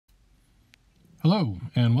Hello,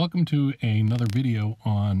 and welcome to another video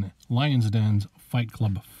on Lion's Den's Fight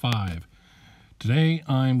Club 5. Today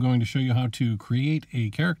I'm going to show you how to create a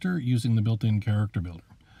character using the built-in character builder.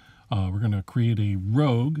 We're going to create a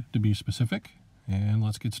rogue to be specific, and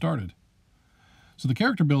let's get started. So the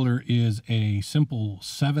character builder is a simple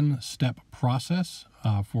 7-step process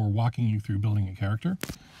for walking you through building a character.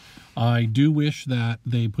 I do wish that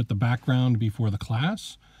they put the background before the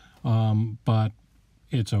class, but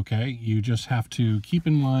it's okay. You just have to keep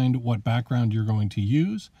in mind what background you're going to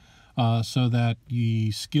use so that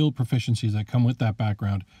the skill proficiencies that come with that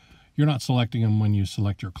background, you're not selecting them when you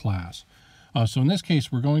select your class. So in this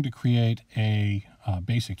case, we're going to create a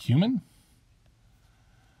basic human.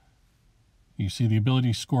 You see the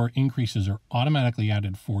ability score increases are automatically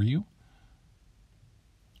added for you.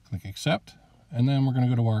 Click accept, and then we're going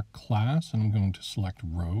to go to our class, and I'm going to select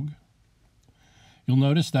rogue. You'll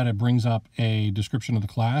notice that it brings up a description of the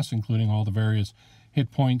class, including all the various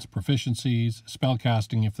hit points, proficiencies, spell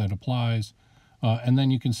casting if that applies, and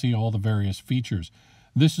then you can see all the various features.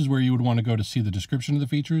 This is where you would want to go to see the description of the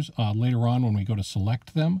features. Later on, when we go to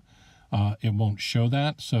select them, it won't show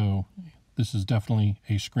that, so this is definitely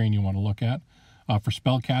a screen you want to look at. For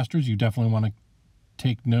spellcasters, you definitely want to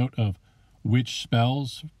take note of which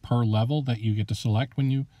spells per level that you get to select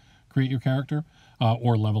when you create your character,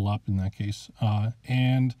 or level up in that case.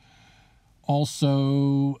 And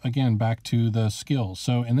also, again, back to the skills.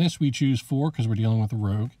 So in this, we choose 4 because we're dealing with a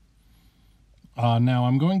rogue. Now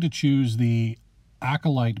I'm going to choose the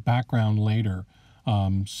acolyte background later,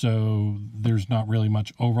 so there's not really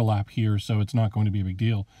much overlap here, so it's not going to be a big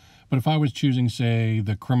deal. But if I was choosing, say,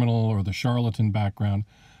 the criminal or the charlatan background,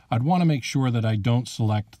 I'd want to make sure that I don't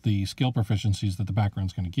select the skill proficiencies that the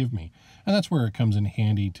background's going to give me. And that's where it comes in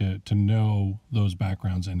handy to know those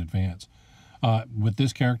backgrounds in advance. With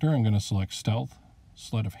this character, I'm going to select Stealth,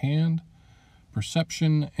 Sleight of Hand,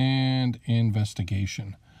 Perception, and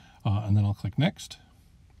Investigation. And then I'll click Next.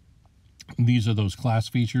 These are those class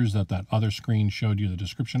features that other screen showed you the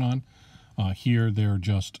description on. Here, they're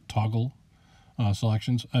just toggle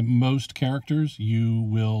selections. Most characters, you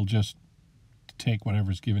will just take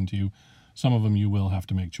whatever's given to you. Some of them you will have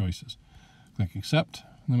to make choices. Click accept,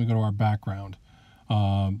 and then we go to our background.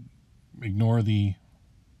 Ignore the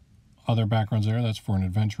other backgrounds there. That's for an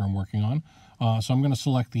adventure I'm working on. So I'm going to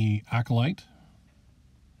select the acolyte,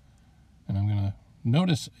 and I'm going to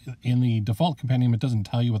notice in the default compendium it doesn't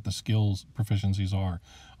tell you what the skills proficiencies are.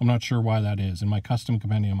 I'm not sure why that is. In my custom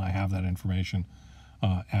compendium I have that information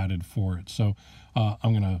added for it. So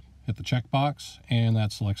I'm going to hit the checkbox, and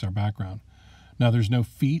that selects our background. Now, there's no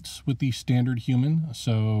feats with the standard human,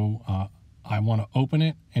 so I want to open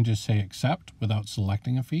it and just say accept without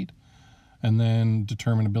selecting a feat, and then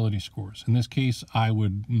determine ability scores. In this case, I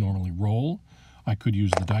would normally roll. I could use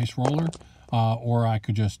the dice roller, or I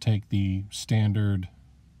could just take the standard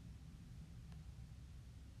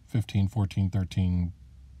 15, 14, 13,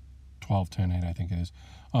 12, 10, 8, I think it is.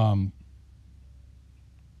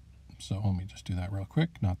 So let me just do that real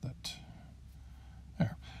quick. Not that.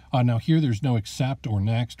 There. Now here there's no accept or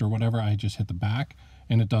next or whatever. I just hit the back,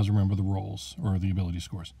 and it does remember the rolls or the ability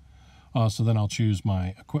scores. So then I'll choose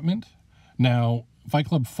my equipment. Now Fight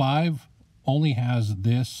Club 5 only has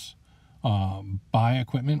this buy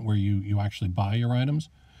equipment where you actually buy your items.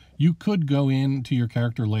 You could go into your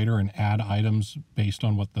character later and add items based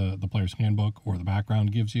on what the player's handbook or the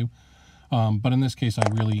background gives you. But in this case, I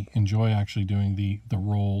really enjoy actually doing the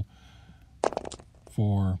roll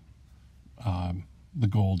for the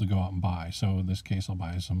gold to go out and buy. So in this case, I'll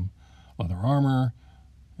buy some leather armor,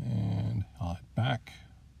 and I'll hit back.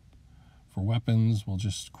 For weapons, we'll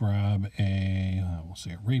just grab a, we'll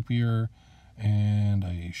say a rapier and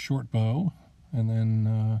a short bow, and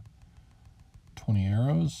then 20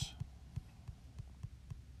 arrows,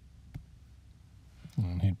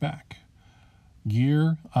 and hit back.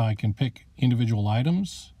 Gear, I can pick individual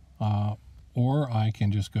items, or I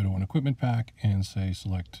can just go to an equipment pack and say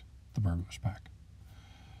select the burglar's pack.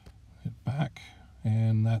 Hit back,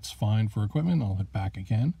 and that's fine for equipment. I'll hit back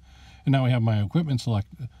again, and now we have my equipment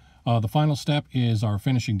selected. The final step is our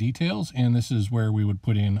finishing details, and this is where we would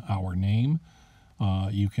put in our name.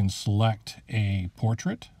 You can select a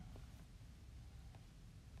portrait,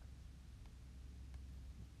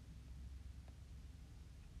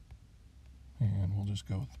 and we'll just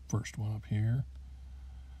go with the first one up here.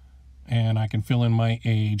 And I can fill in my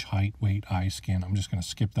age, height, weight, eye skin. I'm just going to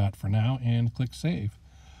skip that for now and click save.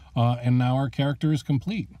 And now our character is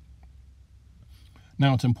complete.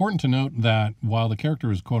 Now, it's important to note that while the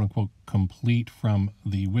character is quote-unquote complete from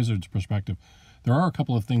the wizard's perspective, there are a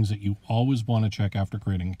couple of things that you always want to check after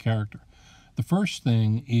creating a character. The first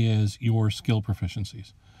thing is your skill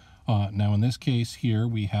proficiencies. Now in this case here,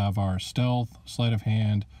 we have our stealth, sleight of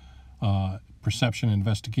hand, perception,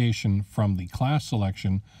 investigation from the class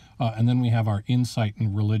selection, and then we have our insight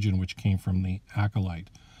and religion, which came from the acolyte.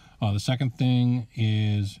 The second thing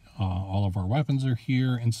is all of our weapons are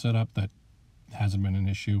here and set up. That hasn't been an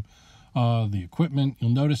issue. The equipment,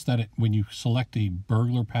 you'll notice that when you select a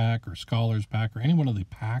burglar pack or scholar's pack or any one of the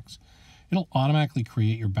packs, it'll automatically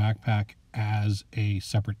create your backpack as a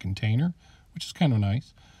separate container, which is kind of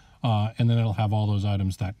nice. And then it'll have all those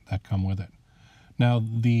items that come with it. Now,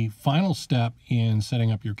 the final step in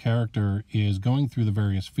setting up your character is going through the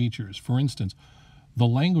various features. For instance, the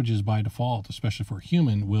languages by default, especially for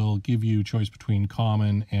human, will give you choice between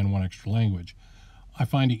common and one extra language. I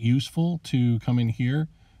find it useful to come in here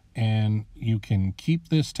and you can keep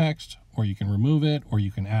this text, or you can remove it, or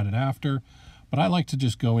you can add it after. But I like to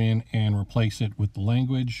just go in and replace it with the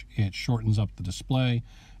language. It shortens up the display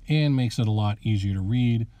and makes it a lot easier to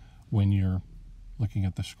read when you're looking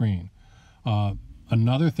at the screen.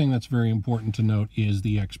 Another thing that's very important to note is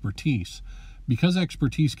the expertise. Because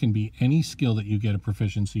expertise can be any skill that you get a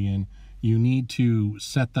proficiency in, you need to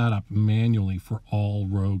set that up manually for all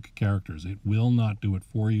rogue characters. It will not do it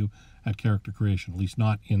for you at character creation, at least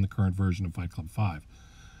not in the current version of Fight Club 5.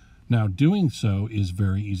 Now, doing so is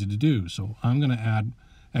very easy to do. So I'm going to add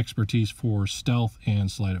expertise for stealth and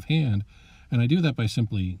sleight of hand, and I do that by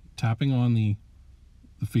simply tapping on the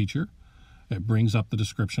feature. It brings up the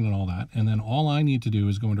description and all that, and then all I need to do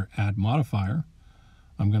is go under Add Modifier.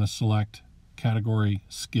 I'm going to select Category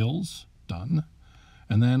Skills, done,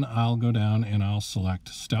 and then I'll go down and I'll select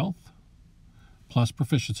Stealth plus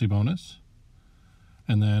Proficiency bonus,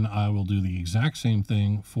 and then I will do the exact same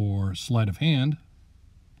thing for Sleight of Hand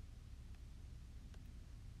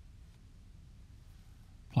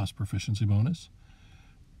plus Proficiency bonus.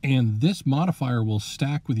 And this modifier will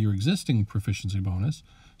stack with your existing proficiency bonus.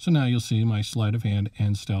 So now you'll see my sleight of hand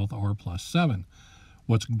and stealth are +7.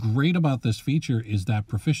 What's great about this feature is that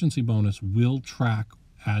proficiency bonus will track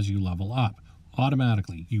as you level up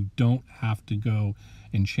automatically. You don't have to go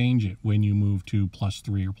and change it when you move to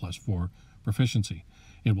 +3 or +4 proficiency.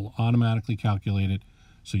 It will automatically calculate it.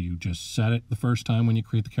 So you just set it the first time when you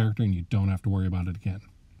create the character and you don't have to worry about it again.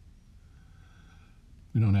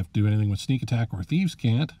 We don't have to do anything with sneak attack or thieves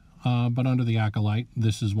can't, but under the acolyte,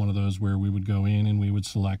 this is one of those where we would go in and we would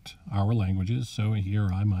select our languages. So here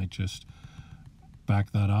I might just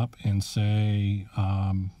back that up and say,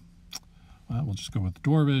 we'll just go with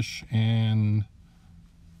Dwarvish and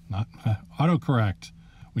not autocorrect.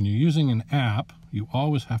 When you're using an app, you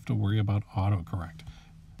always have to worry about autocorrect.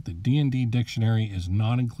 The D&D dictionary is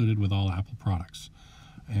not included with all Apple products.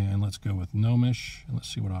 And let's go with Gnomish.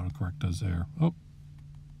 Let's see what autocorrect does there. Oh,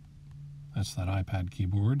 that's that iPad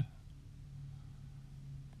keyboard.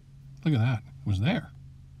 Look at that. It was there.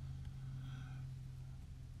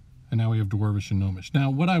 And now we have Dwarvish and Gnomish. Now,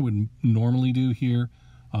 what I would normally do here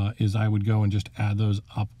is I would go and just add those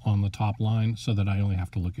up on the top line so that I only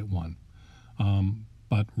have to look at one.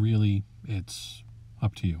 But really, it's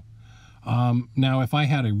up to you. Now, if I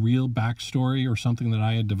had a real backstory or something that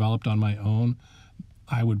I had developed on my own,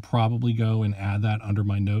 I would probably go and add that under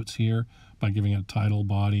my notes here by giving it a title,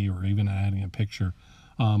 body, or even adding a picture.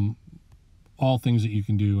 All things that you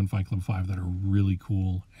can do in Fight Club 5 that are really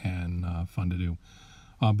cool and fun to do.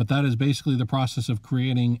 But that is basically the process of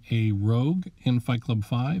creating a rogue in Fight Club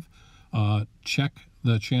 5. Check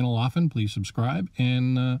the channel often, please subscribe,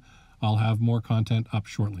 and I'll have more content up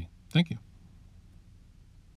shortly. Thank you.